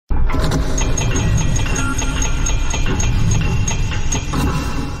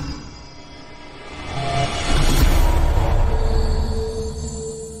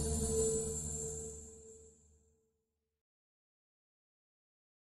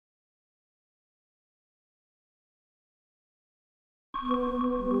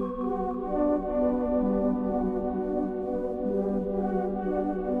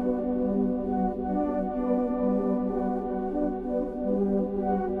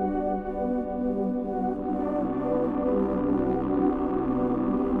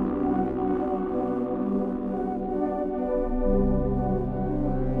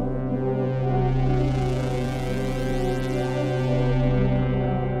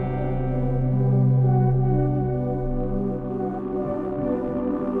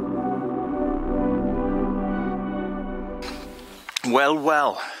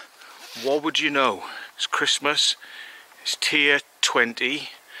Well, what would you know? It's Christmas, it's tier 20,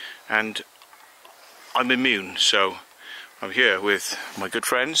 and I'm immune, so I'm here with my good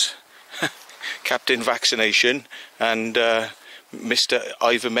friends, Captain Vaccination and Mr.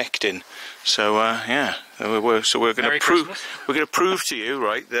 Ivermectin. So yeah, we're going to prove to you,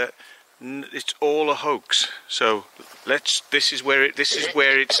 right, that it's all a hoax. So this is where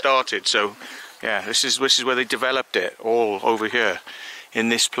it started. So yeah, this is where they developed it, all over here in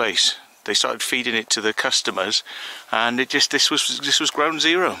this place. They started feeding it to the customers, and this was ground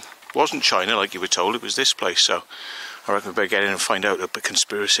zero. It wasn't China like you were told, it was this place. So I reckon we better get in and find out a bit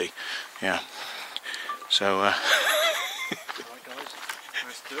conspiracy. Yeah. So Alright guys,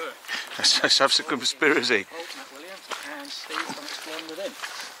 let's do it. Let's have some conspiracy. Oh, Matt Williams and Steve from Exploring Within.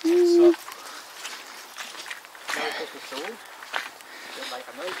 So, Merry Christmas to all. Don't make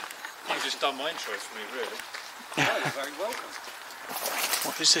a note. You've just done my intro for me, really. Oh, you're very welcome.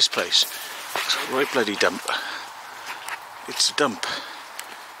 What is this place? It's a right bloody dump. It's a dump.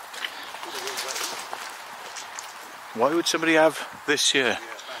 Why would somebody have this here?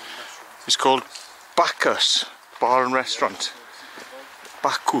 It's called Bacchus Bar and Restaurant.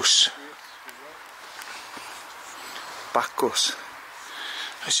 Bacchus. Bacchus.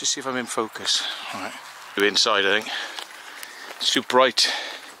 Let's just see if I'm in focus. Alright. We're inside, I think. It's too bright.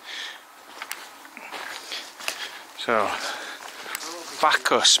 So,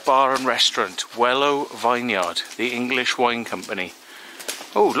 Bacchus Bar and Restaurant, Wellow Vineyard, the English wine company.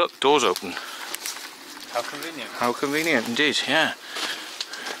 Oh, look, doors open. How convenient. How convenient indeed, yeah.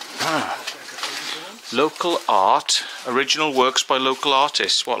 Ah. Local art, original works by local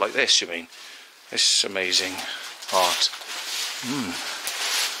artists. What, like this, you mean? This is amazing art.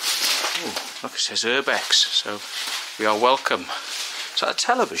 Oh, look, it says Urbex, so we are welcome. Is that a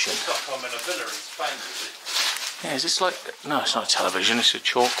television? It's like I'm in a villa in Spain, is it? Yeah, is this like... No, it's not a television, it's a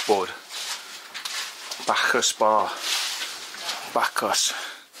chalkboard. Bacchus Bar. Bacchus.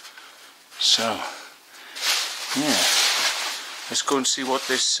 So, yeah. Let's go and see what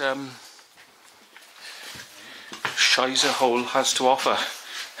this Shizer hole has to offer.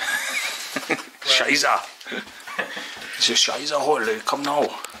 Shizer! It's a Shizer hole, come now.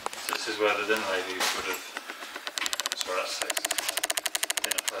 This is where the dinner ladies would have... Sorry, that's sexist.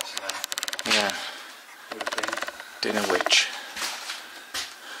 Dinner personnel. Yeah. Would have been. Dinner witch.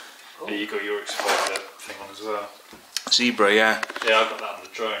 Yeah, you got your exposure thing on as well. Zebra, yeah. Yeah, I got that on the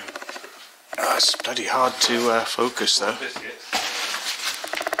drone. Oh, it's bloody hard to focus though. Biscuits.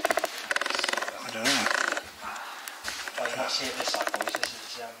 I don't know. Oh, you might see it this side, boys. This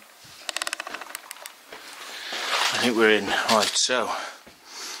is I think we're in. Right, so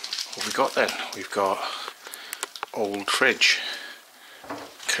what we got then? We've got old fridge,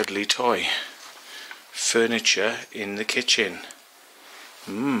 cuddly toy, furniture in the kitchen.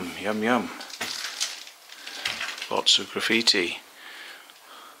 Yum yum. Lots of graffiti.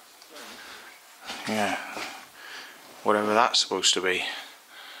 Yeah. Whatever that's supposed to be.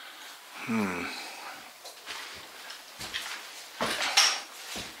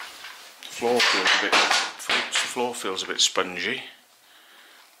 Floor feels a bit spongy.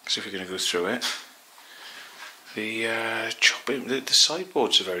 Because if you're going to go through it, the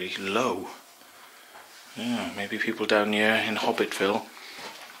sideboards are very low. Yeah, maybe people down here in Hobbitville,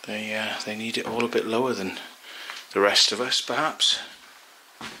 they need it all a bit lower than the rest of us, perhaps.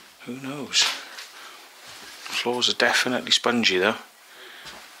 Who knows? Floors are definitely spongy though.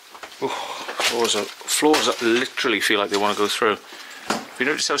 Ooh, floors that literally feel like they want to go through. Have you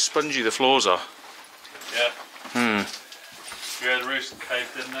noticed how spongy the floors are? Yeah. You had the roof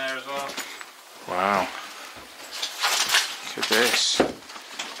caved in there as well. Wow. Look at this.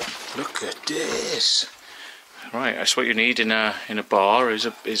 Look at this. Right, that's what you need in a bar is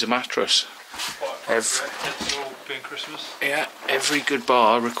a mattress. It's all being Christmas. Yeah, every good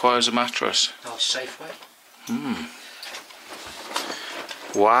bar requires a mattress. nice Safeway.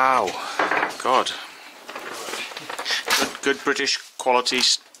 Wow. God. Good British quality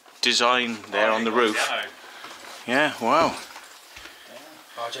design there on the roof. Piano. Yeah, wow.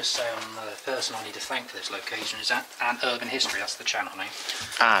 I I'll just say the person I need to thank for this location is Anne Urban History. That's the channel name.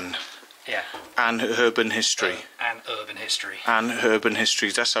 Anne. Yeah. Anne Urban History. Anne Urban History. Anne Urban History.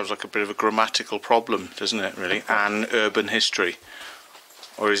 That sounds like a bit of a grammatical problem, doesn't it? Really. Anne Urban History.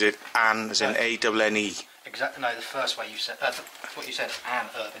 Or is it Anne as in A-N-N-E? Exactly. No, the first way you said what you said. Anne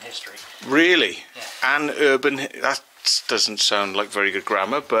Urban History. Really? Yeah. Anne Urban. That doesn't sound like very good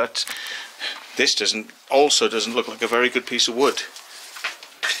grammar, but this also doesn't look like a very good piece of wood.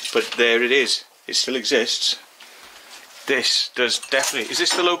 But there it is. It still exists. This does definitely... Is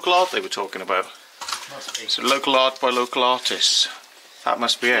this the local art they were talking about? Must be. So local art by local artists. That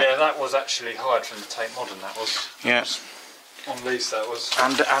must be it. Yeah, that was actually hired from the Tate Modern, that was. Yeah. On lease, that was.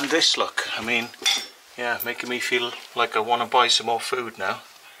 And this look, I mean, yeah, making me feel like I want to buy some more food now.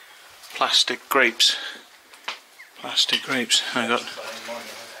 Plastic grapes. Plastic grapes. I got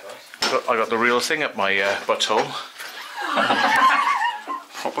the real thing up my butthole.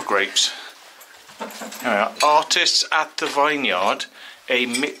 Proper grapes. Artists at the Vineyard, a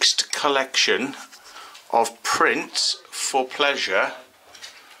mixed collection of prints for pleasure,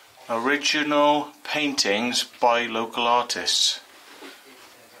 original paintings by local artists.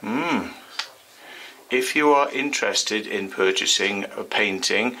 If you are interested in purchasing a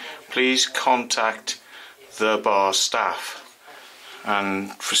painting, please contact the bar staff.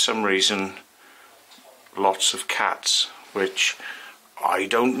 And for some reason, lots of cats, which I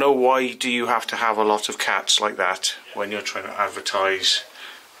don't know, why do you have to have a lot of cats like that when you're trying to advertise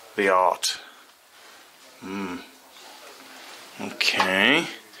the art? Okay.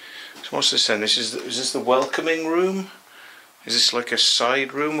 So what's this then? Is this the welcoming room? Is this like a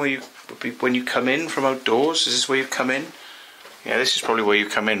side room where when you come in from outdoors? Is this where you come in? Yeah, this is probably where you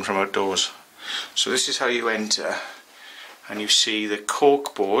come in from outdoors. So this is how you enter, and you see the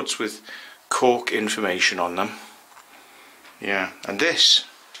cork boards with cork information on them. Yeah, and this,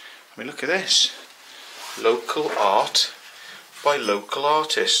 I mean, look at this. Local art by local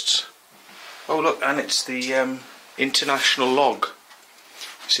artists. Oh look, and it's the international log.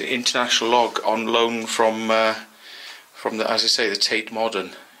 It's an international log on loan from the, as I say, the Tate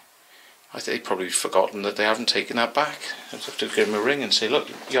Modern. I think they've probably forgotten that they haven't taken that back. I have to give them a ring and say,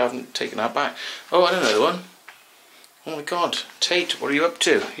 look, you haven't taken that back. Oh, and another one. Oh my God, Tate, what are you up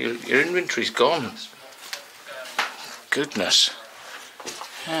to? Your inventory's gone. Goodness.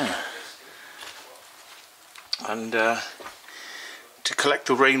 Yeah. And to collect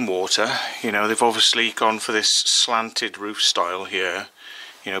the rainwater, you know, they've obviously gone for this slanted roof style here,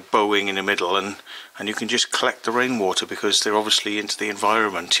 you know, bowing in the middle, and you can just collect the rainwater because they're obviously into the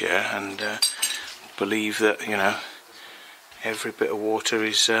environment here and believe that, you know, every bit of water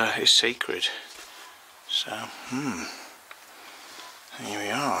is sacred. So, here we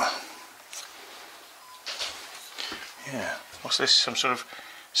are. Yeah, what's this? Some sort of,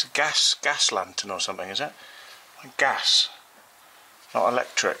 it's a gas lantern or something, is it? Gas, not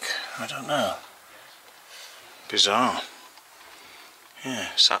electric. I don't know. Bizarre.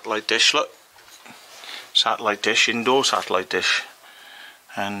 Yeah, satellite dish. Look, satellite dish, indoor satellite dish,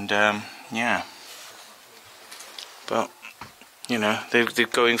 and yeah. But you know, they're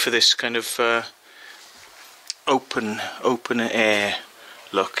going for this kind of open air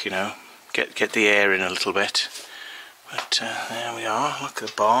look. You know, get the air in a little bit. But there we are. Look at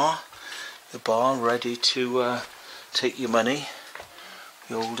the bar. The bar ready to take your money.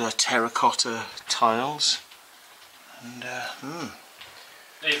 The old terracotta tiles. And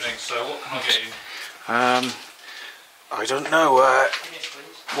Evening, sir. What can I get you? I don't know.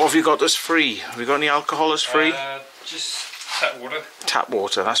 What have you got that's free? Have you got any alcohol that's free? Just tap water. Tap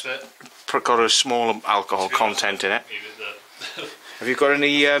water. That's got a small alcohol content in it. Have you got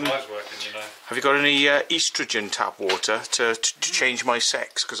any? Have you got any estrogen tap water to change my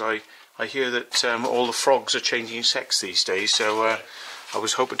sex? Because I hear that all the frogs are changing sex these days. So I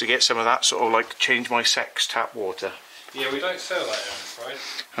was hoping to get some of that sort of like change my sex tap water. Yeah, we don't sell that, I'm afraid.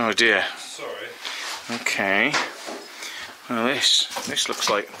 Oh dear. Sorry. Okay. Well, this looks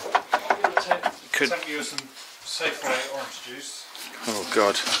like could. Take you some Safeway orange juice. Oh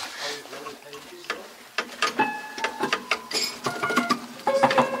God.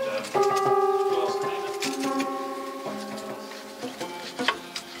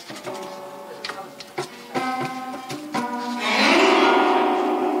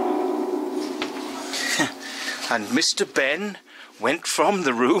 And Mr. Ben went from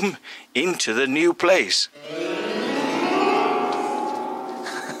the room into the new place.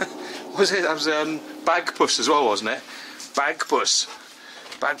 Was it? That was Bacchus as well, wasn't it? Bacchus.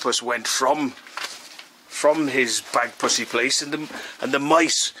 Bacchus went from his Bacchusy place, and the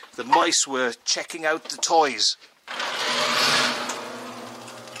mice were checking out the toys.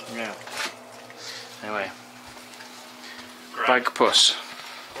 Bacchus.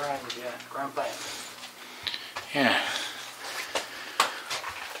 Grand player. Yeah.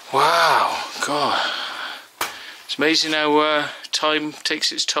 Wow, God. It's amazing how time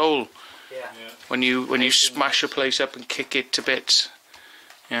takes its toll. Yeah. When you smash a place up and kick it to bits.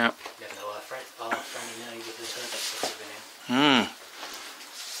 Yeah.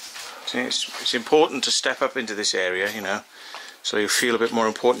 See, it's important to step up into this area, you know, so you feel a bit more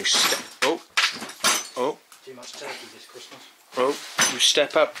important. You step. Oh. Too much turkey this Christmas. Oh, you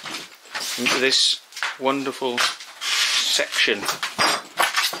step up into this wonderful section.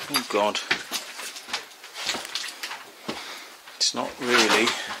 Oh God. It's not really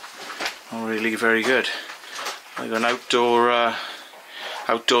very good. Like an outdoor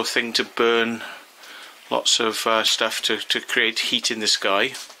thing to burn lots of stuff to create heat in the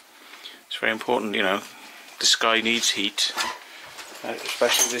sky. It's very important, you know. The sky needs heat,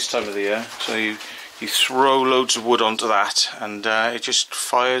 especially this time of the year. So you throw loads of wood onto that, and it just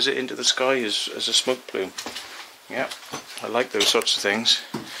fires it into the sky as a smoke plume. Yeah, I like those sorts of things.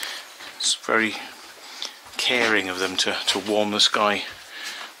 It's very caring of them to warm the sky,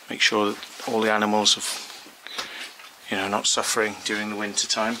 make sure that all the animals have, you know, not suffering during the winter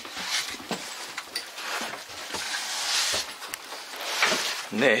time.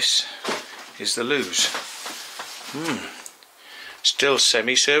 And this is the loos. Still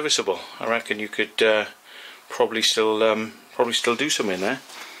semi-serviceable. I reckon you could probably still do some in there.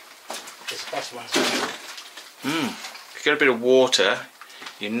 It's the best one. If you get a bit of water,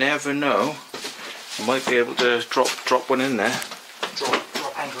 you never know. You might be able to drop one in there. Drop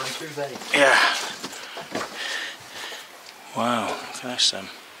anchor and through there. Yeah. Wow, look at this then.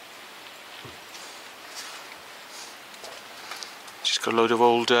 Just got a load of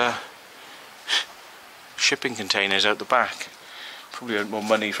old shipping containers out the back. Probably earned more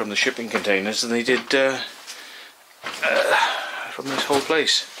money from the shipping containers than they did from this whole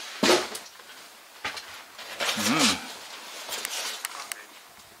place.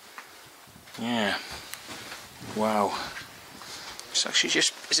 Yeah. Wow. It's actually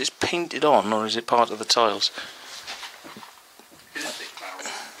just, is it painted on or is it part of the tiles?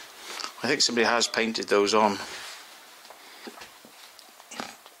 I think somebody has painted those on.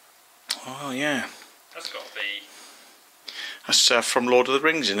 Oh yeah. That's got to be... That's from Lord of the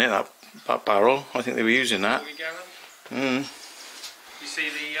Rings, isn't it? That barrel. I think they were using that. 40 gallon? You see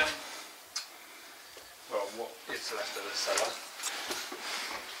the... well, what is left of the cellar?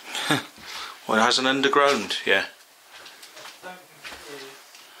 Well, it has an underground, yeah.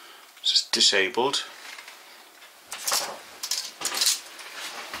 It's just disabled.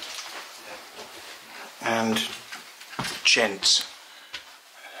 And gents,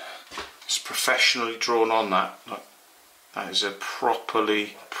 it's professionally drawn on that. Look, that is a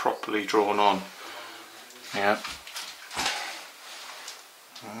properly drawn on. Yeah.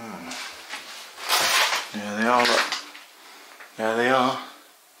 There they are. Look. There they are.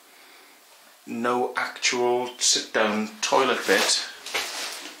 No actual sit-down toilet bit,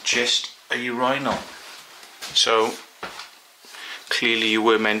 just a urinal. So clearly you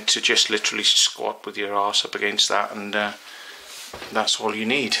were meant to just literally squat with your arse up against that, and that's all you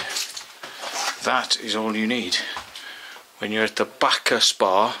need. That is all you need when you're at the Bacchus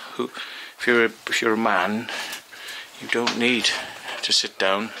Bar. If you're a man, you don't need to sit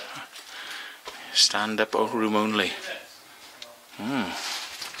down. Stand up or room only.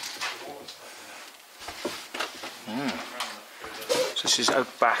 So this is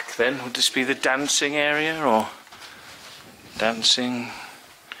out back then. Would this be the dancing area, or dancing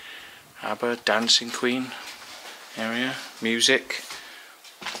ABBA, dancing queen area? Music,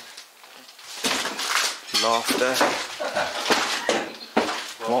 laughter.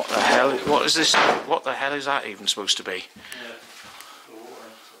 What the hell? What is this? What the hell is that even supposed to be?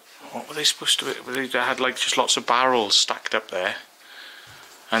 What were they supposed to be? They had like just lots of barrels stacked up there,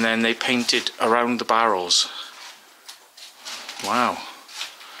 and then they painted around the barrels. Wow.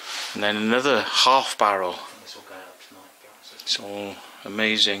 And then another half barrel. It's all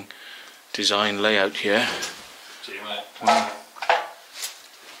amazing design layout here. Wow.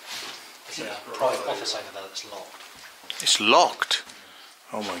 It's a private office over there that's locked. It's locked?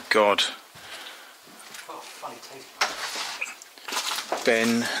 Oh my God. Funny taste.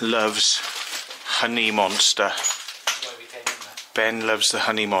 Ben loves Honey Monster. Ben loves the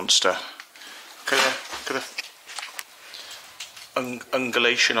Honey Monster. Look at the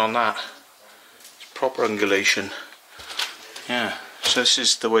ungulation on that. It's proper ungulation. Yeah, so this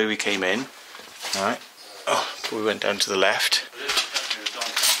is the way we came in. Alright. Oh, we went down to the left.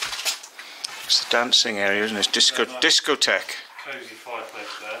 It's the dancing area, isn't it? It's discotheque. Cosy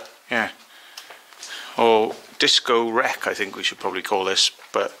fireplace there. Yeah. Or disco wreck, I think we should probably call this,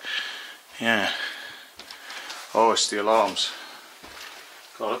 but yeah. Oh, it's the alarms.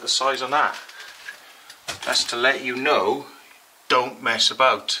 God, look at the size on that. That's to let you know, don't mess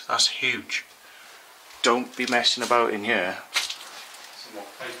about. That's huge. Don't be messing about in here. Some more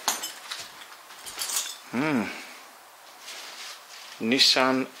paper.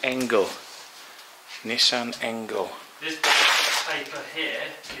 Nissan Engel. Nissan Engel. This paper here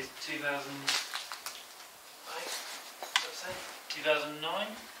is 2009?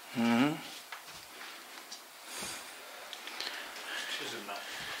 Mm-hmm. Isn't that?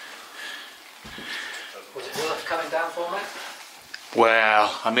 Was it worth coming down for, mate?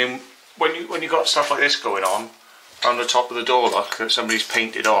 Well, I mean, when you got stuff like this going on the top of the door lock that somebody's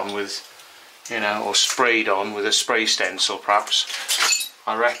painted on with, you know, or sprayed on with a spray stencil, perhaps,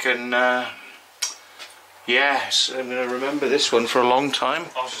 I reckon. Yes, I'm going to remember this one for a long time.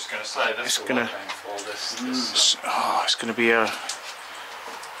 I was just going to say that's It's what gonna- I'm going for. This It's going to be a.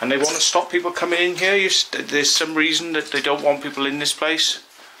 And they want to stop people coming in here. There's some reason that they don't want people in this place.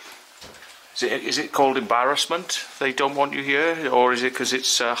 Is it called embarrassment? They don't want you here, or is it because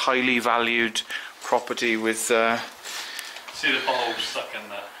it's a highly valued property with? see the bulb stuck in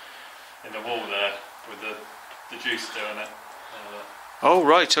the wall there with the juice doing it. Oh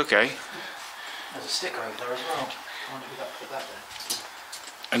right, okay. There's a sticker over there as well. I wonder who that put that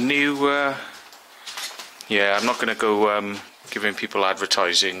there. A new. Yeah, I'm not going to go giving people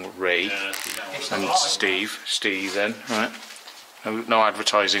advertising. Ray Yeah, and Steve. Then right. No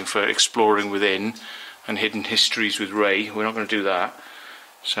advertising for exploring within and hidden histories with Ray. We're not going to do that.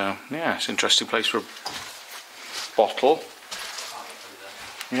 So yeah, it's an interesting place for a bottle. Can't get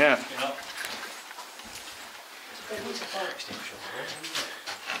through there. Yeah. you know, It needs a fire extinguisher, isn't it?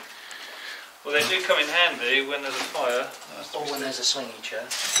 well, they do come in handy when there's a fire. Or when there's a swinging chair.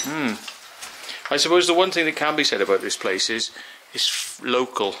 I suppose the one thing that can be said about this place is it's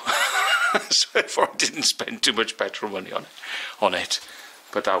local. So therefore I didn't spend too much petrol money on it.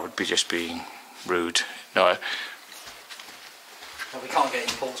 But that would be just being rude. No. Well, we can't get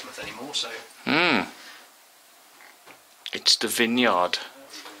in Portsmouth anymore, so. It's the vineyard.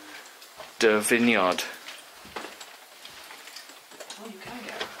 The vineyard. Oh, you can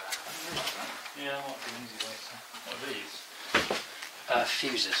get over there. Yeah, that might be an easy way to. What are these?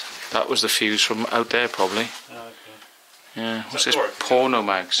 Fuses. That was the fuse from out there probably. Oh, okay. Yeah. What's that this? Doric? Porno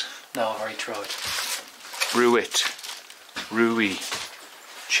mags. No, I've already tried. Ruit. Rui.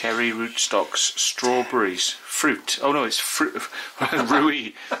 Cherry rootstocks. Strawberries. Fruit. Oh no, it's fruit.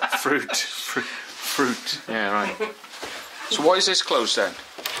 Rui. Fruit. Yeah, right. So why is this closed then?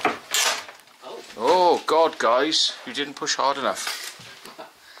 Oh God, guys, you didn't push hard enough.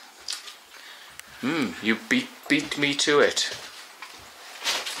 You beat me to it.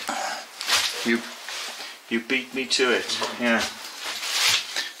 You beat me to it. Yeah.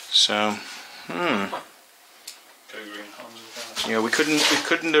 So, Go green. yeah, we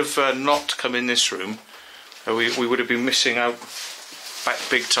couldn't have not come in this room. We would have been missing out back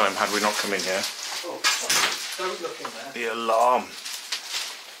big time had we not come in here. Oh, don't look in there. The alarm.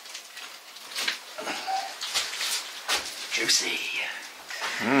 Juicy.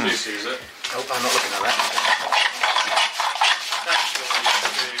 Juicy, is it? Oh, I'm not looking at that. That's what we used to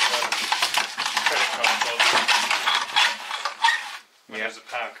do credit cards on. When Yeah. there's a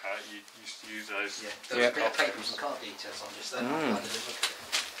power cut, you used to use those. Yeah, there was a bit of paper and some card details on just then. I didn't look at it.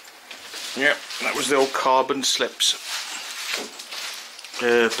 Yep, that was the old carbon slips.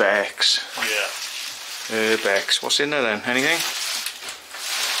 Urbex. Yeah. Urbex. What's in there then? Anything?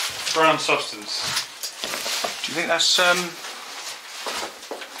 Brown substance. Do you think that's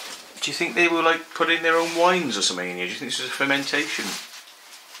do you think they were like putting their own wines or something in here? Do you think this is a fermentation?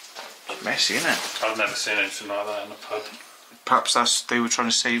 It's messy, isn't it? I've never seen anything like that in a pub. Perhaps they were trying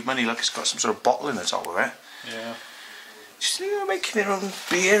to save money, like it's got some sort of bottle in the top of it. Yeah. Do you think they were making their own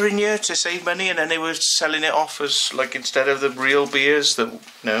beer in here to save money, and then they were selling it off as like instead of the real beers that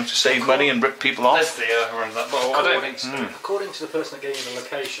to save money and rip people There's off? the around that bottle. I don't think so. According to the person that gave me the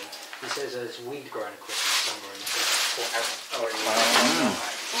location, he says there's weed growing equipment somewhere in the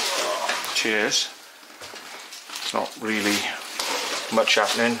Cheers. It's not really much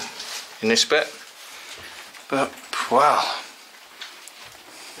happening in this bit, but wow.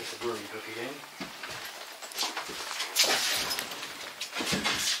 There's a brewery book again.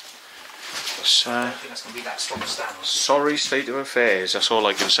 It's, I don't think that's going to be that strong stand. sorry state of affairs, that's all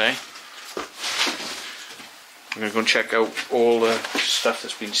I can say. I'm going to go and check out all the stuff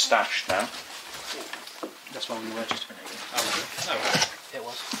that's been stashed now. That's why we were just a minute ago. No, It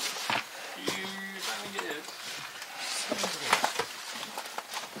was. you don't think it is?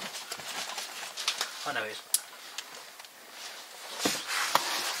 I know it is.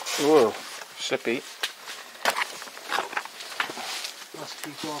 Whoa, slippy. Last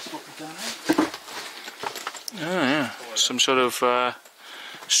few glass bottles down there. Oh yeah, some sort of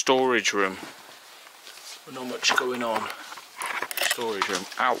storage room. Not much going on. Storage room.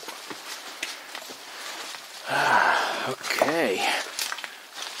 Ow. Okay.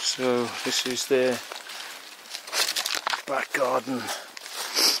 So this is the back garden.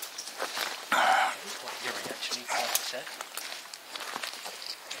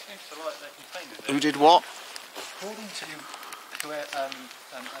 Who did what? According to Urban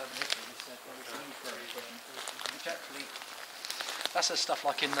History, it said there was a new version, which actually, that's the stuff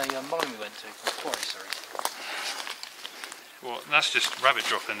like in the mine we went to, the quarry series. Well, that's just rabbit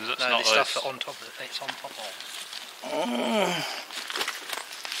droppings. That's No, not the like stuff that on top of it. It's on top of.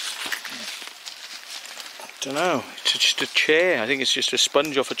 Don't know. It's just a chair. I think it's just a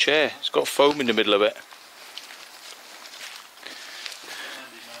sponge off a chair. It's got foam in the middle of it.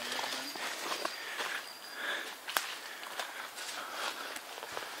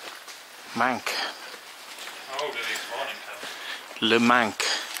 Mank. How old are these mining cabs? Le Mank.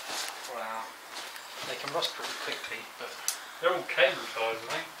 Wow. They can rust pretty quickly, but They're all cable ties,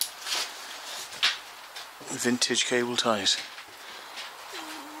 I think. Vintage cable ties.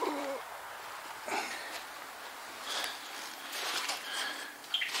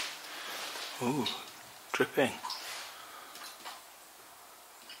 Ooh, dripping.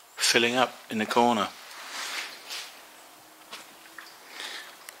 Filling up in the corner.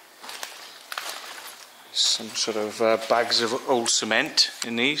 Some sort of bags of old cement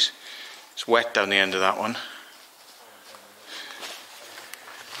in these. It's wet down the end of that one.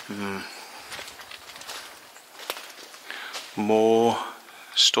 More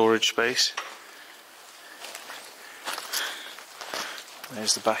storage space.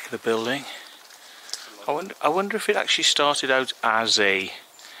 There's the back of the building. I wonder if it actually started out as a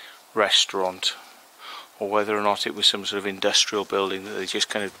restaurant, or whether or not it was some sort of industrial building that they just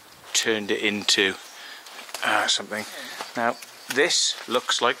kind of turned it into something. Now this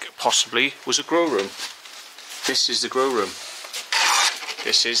looks like possibly was a grow room. This is the grow room.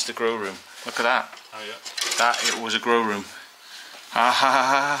 This is the grow room. Look at that. Oh yeah. That it was a grow room. Ha ha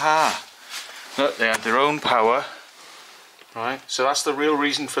ha ha ha. Look, they had their own power. Right. So that's the real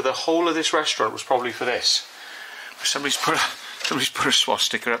reason for the whole of this restaurant, was probably for this. Somebody's put a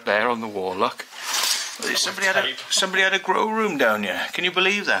swastika up there on the wall. Look. Somebody had a grow room down here. Can you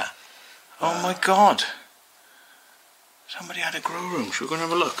believe that? Oh my God. Somebody had a grow room. Should we go and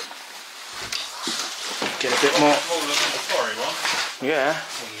have a look? Get a bit more. Smaller than the quarry one. Yeah.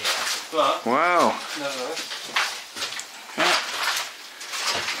 But Wow. nevertheless. Yeah.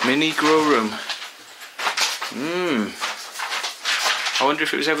 Mini grow room. I wonder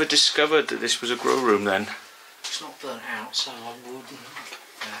if it was ever discovered that this was a grow room then. it's not burnt out, so I wouldn't.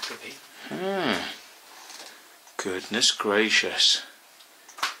 Yeah, it could be. Goodness gracious.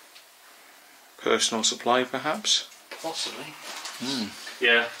 Personal supply perhaps? Possibly.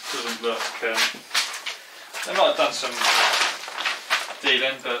 Yeah, doesn't look. They might have done some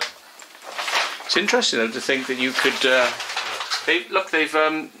dealing, but It's interesting though to think that you could. They've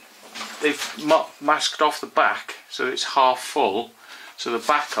masked off the back, so it's half full. So the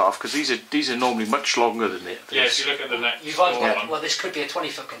back half, because these are normally much longer than it. yeah, if you look at the next You've either one. got, well, this could be a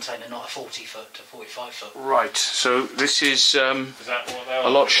 20-foot container, not a 40-foot to 45-foot. Right. So this is Is that what they are? a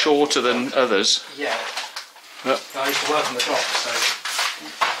lot shorter than others. Yeah. Yep. I used to work on the dock, so.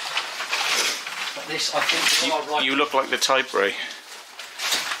 But this, I think, is not right. You look like the type, Ray.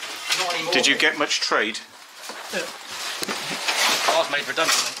 Not anymore. Did you get much trade? I was made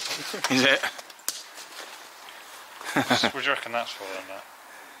redundant. Is it? What do you reckon that's for then?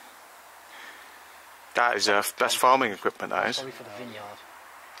 That is that's farming equipment. That is. Probably for the vineyard.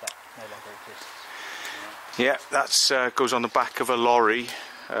 That no longer exists. Yeah, that's goes on the back of a lorry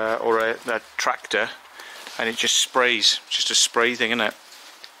or a tractor, and it just sprays. It's just a spray thing, isn't it?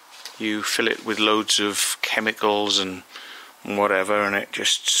 You fill it with loads of chemicals and whatever, and it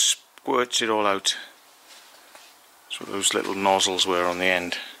just squirts it all out. That's what those little nozzles were on the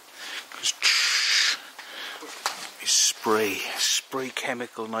end. It's spray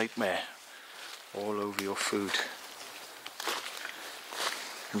chemical nightmare all over your food.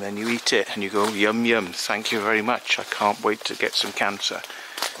 And then you eat it and you go, yum yum, thank you very much, I can't wait to get some cancer.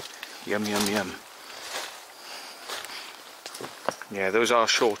 Yum yum yum. Yeah, those are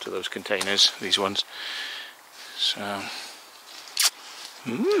shorter, those containers, these ones. So, A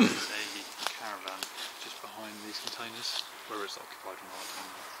caravan just behind these containers, where it's occupied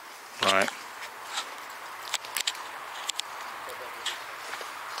and right.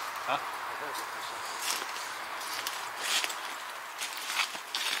 Huh?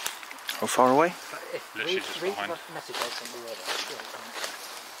 How far away? Literally just behind.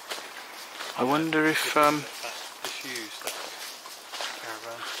 I wonder if Just used that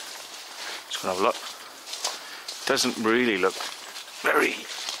caravan. just gonna have a look. Doesn't really look very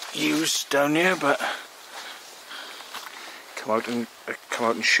used down here, but come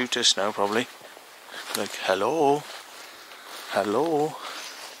out and shoot us now probably. Like hello, hello.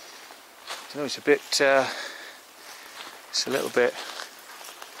 I don't know, it's a bit it's a little bit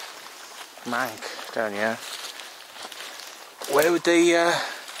mank down here. Where would they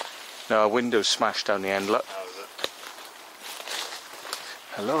no, a window's smashed down the end, look. How is it?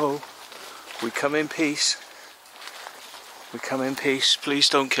 Hello, we come in peace. We come in peace, please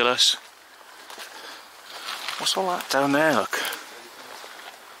don't kill us. What's all that down there, look?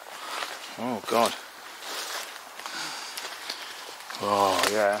 Oh God. Oh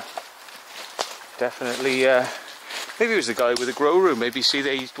yeah. Definitely, maybe it was the guy with the grow room. Maybe see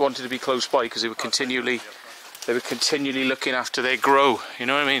they wanted to be close by because they were continually looking after their grow, you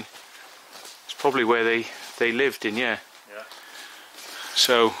know what I mean? It's probably where they lived in, yeah. Yeah.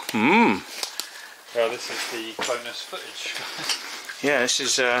 So, Well, this is the bonus footage. yeah, this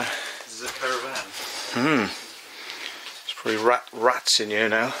is This is a caravan. There's probably rats in here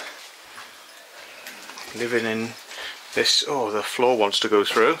now. Living in this. Oh, the floor wants to go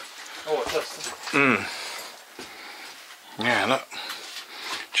through. Oh, it does. Yeah, look.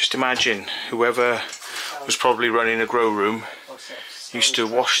 Just imagine whoever was probably running a grow room used to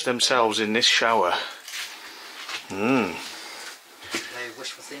wash themselves in this shower. They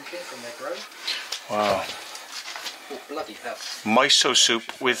wishful thinking from their grow. Wow. Oh, bloody hell. Miso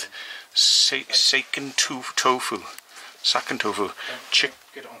soup with seiken tofu. Saken tofu.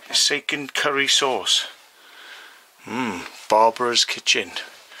 Seiken curry sauce. Barbara's kitchen.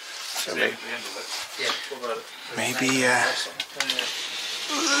 So The end of it. Yeah. What about it? maybe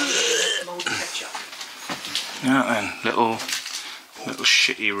Mouldy ketchup. yeah, then little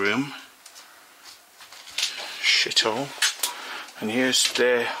shitty room. Shithole. And here's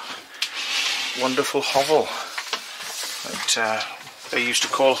their wonderful hovel that they used to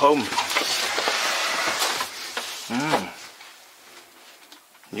call home.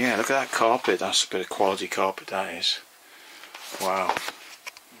 Yeah, look at that carpet. That's a bit of quality carpet, that is. Wow.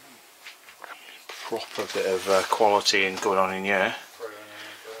 Proper bit of quality going on in here.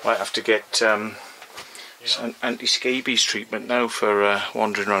 Might have to get some anti-scabies treatment now for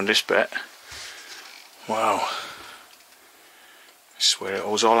wandering around this bit. Wow. This is where it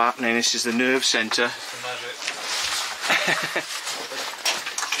was all happening. This is the nerve centre.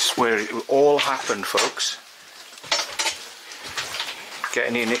 This is where it all happened, folks.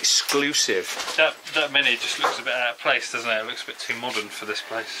 Getting in exclusive. That mini just looks a bit out of place, doesn't it? It looks a bit too modern for this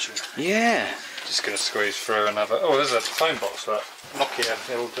place. Yeah. Just going to squeeze through another. Oh, there's a phone box for that. Nokia,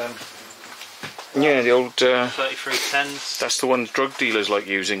 the old. Yeah, the old. 3310s. That's the one drug dealers like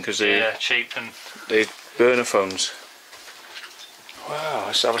using because they cheap and. they burner phones. Wow,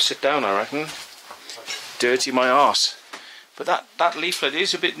 let's have a sit down, I reckon. Dirty my arse. But that leaflet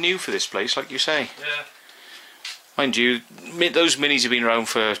is a bit new for this place, like you say. Yeah. Mind you, those minis have been around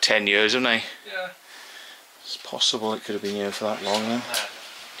for 10 years, haven't they? Yeah. It's possible it could have been here for that long then.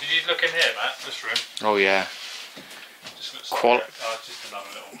 Did you look in here, Matt? This room? Oh yeah. Just looks like just another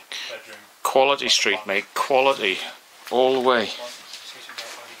little bedroom. Quality street, mate. Quality. All the way.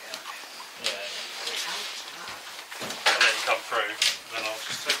 Yeah. I'll let you come through, then I'll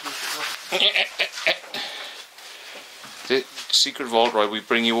just take you. The Secret Vault, right, we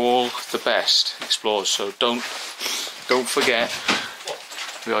bring you all the best explorers, so don't forget,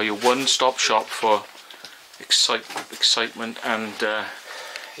 we are your one-stop shop for excitement and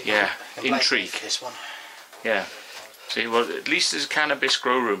yeah, intrigue. This one. Yeah. See, well, at least there's a cannabis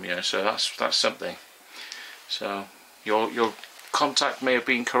grow room here, so that's something. So your contact may have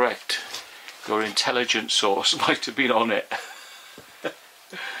been correct. Your intelligence source might have been on it.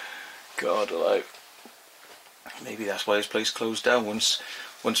 God alive. Maybe that's why this place closed down once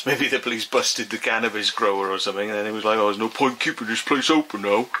maybe the police busted the cannabis grower or something, and then it was like, oh, there's no point keeping this place open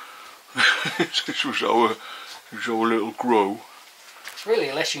now. This was our little grow. Really,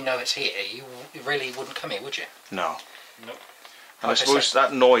 unless you know it's here, you really wouldn't come here, would you? No. Nope. And I suppose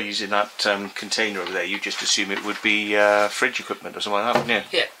that noise in that container over there, you just assume it would be fridge equipment or something like that, wouldn't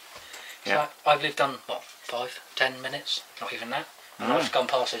you? Yeah. Yeah. So I've lived on, what, 5-10 minutes? Not even that. And I've gone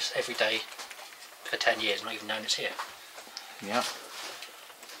past this every day for 10 years, not even known it's here. Yeah.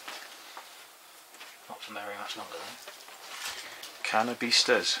 Not for very much longer though.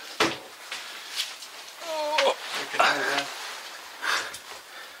 Cannabistas.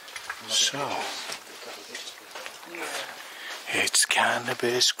 So, It's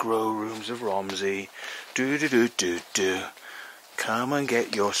Cannabis Grow Rooms of Romsey. Do do do do do. Come and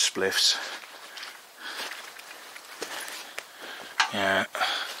get your spliffs. Yeah.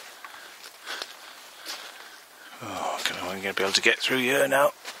 Oh, I'm going to be able to get through here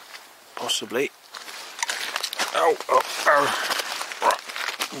now. Possibly. Oh, oh, oh.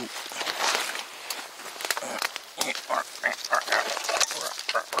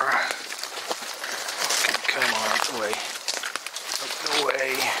 Come on, out the way. Out the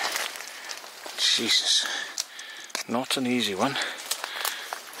way. Jesus. Not an easy one.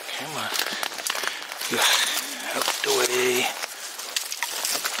 Come on. Out the way.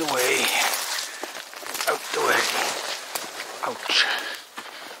 Out the way. Out the way. Ouch.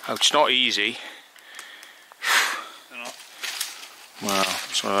 Ouch, not easy. Wow,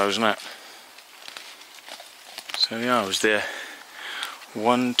 it's one of those, isn't it? So yeah, I was there.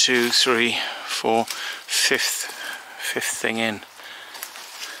 1, 2, 3, 4, fifth thing in.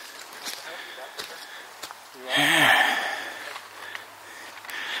 Yeah.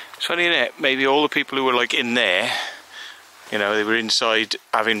 It's funny, isn't it? Maybe all the people who were like in there, you know, they were inside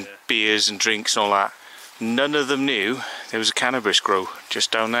having beers and drinks and all that. None of them knew there was a cannabis grow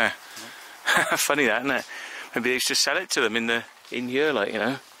just down there. Funny that, isn't it? Maybe they used to sell it to them in here, like, you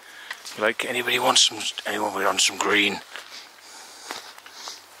know, like anybody wants some green.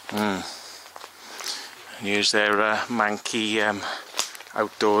 And here's their manky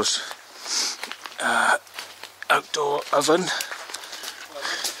outdoor oven.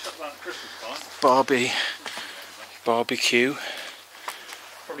 Barbecue.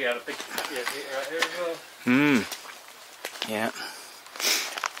 Probably had a big heater out here as well. Yeah.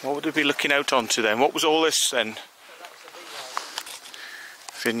 What would we be looking out onto then? What was all this then?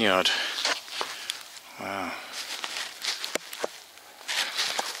 Vineyard. Wow.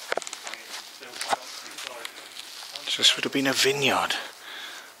 So this would have been a vineyard.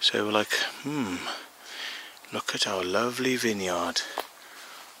 So we're like, look at our lovely vineyard.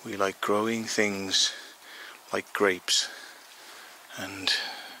 We like growing things like grapes. And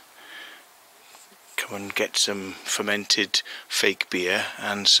come and get some fermented fake beer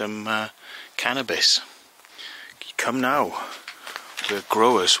and some cannabis. Come now. We're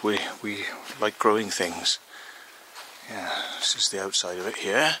growers. We like growing things. Yeah, this is the outside of it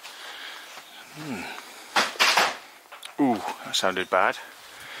here. Ooh, that sounded bad.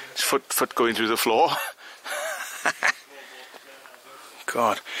 It's foot going through the floor.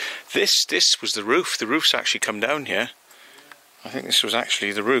 God, this was the roof. The roof's actually come down here. I think this was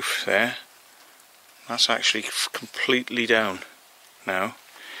actually the roof there. That's actually completely down now.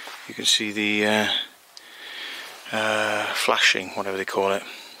 You can see the flashing, whatever they call it.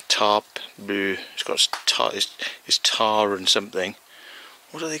 Tarp, blue. It's got tar, it's tar and something.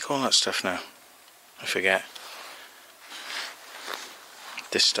 What do they call that stuff now? I forget.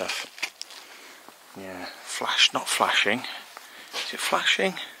 This stuff. Yeah, not flashing. Is it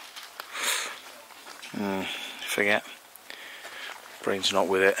flashing? Forget. Brain's not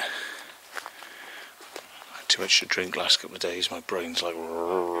with it. I had too much to drink last couple of days. My brain's like.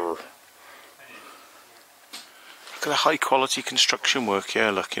 Look at the high quality construction work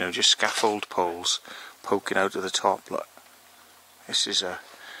here. Look, you know, just scaffold poles poking out of the top. Look, this is an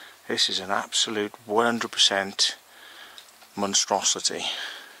absolute 100% monstrosity.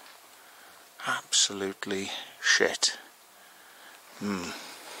 Absolutely shit.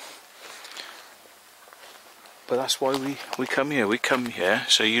 But that's why we come here. We come here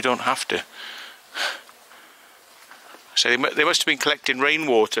so you don't have to. So they must have been collecting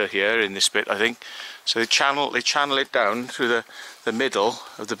rainwater here in this bit, I think. So they channel it down through the middle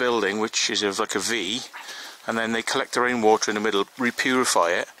of the building, which is of like a V, and then they collect the rainwater in the middle,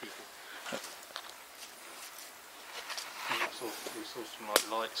 repurify it. We saw some like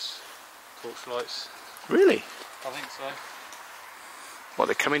lights, torch lights. Really? I think so. What,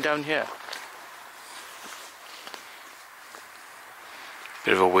 they're coming down here?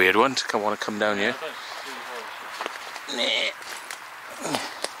 Bit of a weird one. Don't want to come down here. Nah.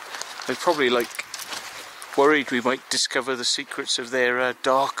 They're probably like worried we might discover the secrets of their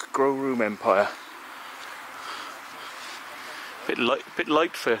dark grow room empire. Bit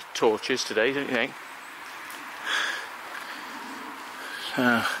light for torches today, don't you think?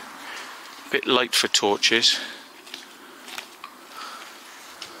 Bit light for torches.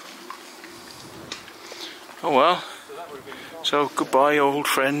 Oh well. So goodbye, old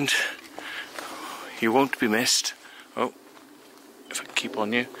friend. You won't be missed. Oh, if I can keep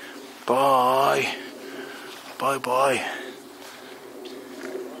on you. Bye. Bye bye.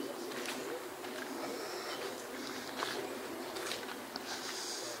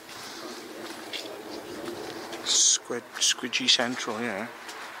 Square. Squidgy Central, yeah.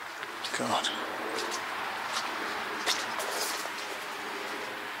 God.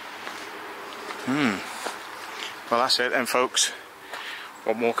 Well, that's it then, folks.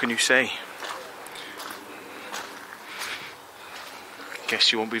 What more can you say?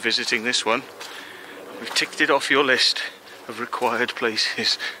 Guess you won't be visiting this one. We've ticked it off your list of required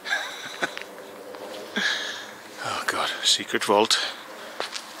places. Oh God, secret vault.